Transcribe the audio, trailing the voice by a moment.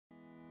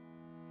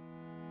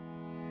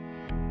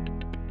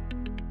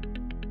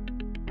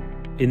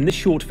In this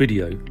short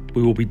video,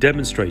 we will be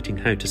demonstrating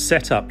how to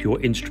set up your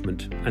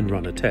instrument and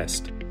run a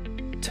test.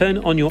 Turn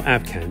on your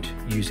AvCount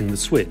using the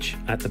switch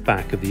at the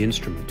back of the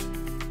instrument.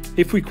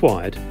 If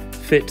required,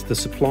 fit the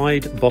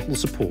supplied bottle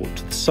support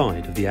to the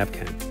side of the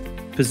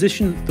AvCount.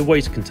 Position the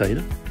waste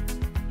container.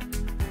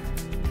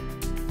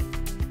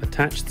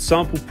 Attach the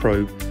sample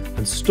probe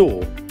and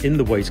store in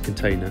the waste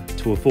container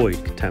to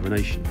avoid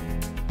contamination.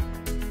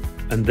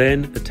 And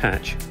then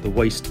attach the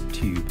waste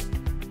tube.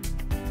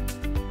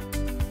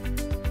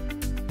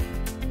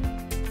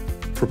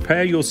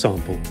 Prepare your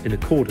sample in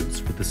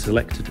accordance with the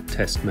selected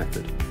test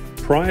method.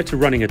 Prior to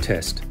running a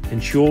test,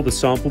 ensure the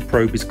sample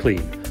probe is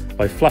clean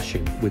by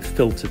flushing with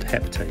filtered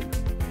heptane.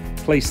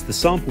 Place the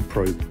sample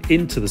probe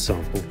into the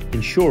sample,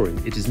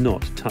 ensuring it is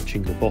not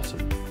touching the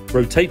bottom.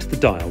 Rotate the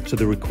dial to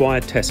the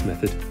required test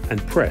method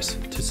and press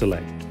to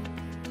select.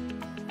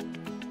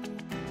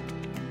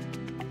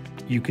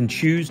 You can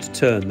choose to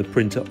turn the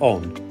printer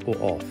on or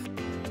off.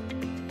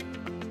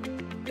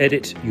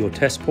 Edit your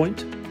test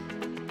point.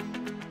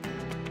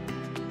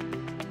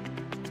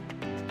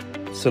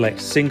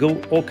 Select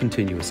single or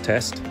continuous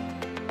test.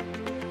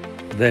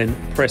 Then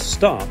press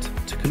start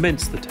to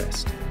commence the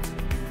test.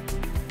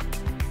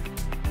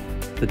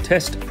 The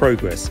test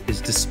progress is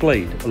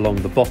displayed along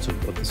the bottom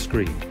of the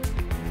screen.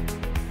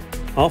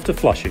 After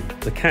flushing,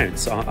 the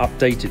counts are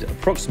updated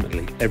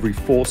approximately every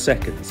 4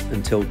 seconds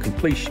until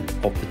completion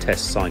of the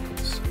test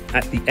cycles.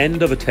 At the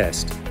end of a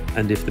test,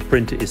 and if the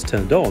printer is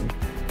turned on,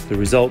 the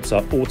results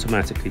are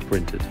automatically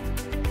printed.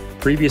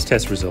 Previous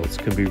test results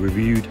can be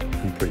reviewed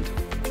and printed.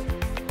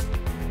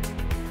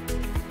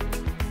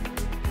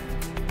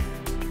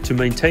 To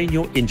maintain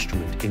your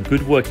instrument in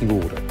good working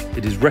order,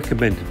 it is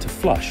recommended to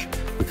flush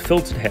with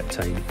filtered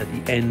heptane at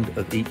the end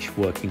of each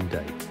working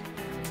day.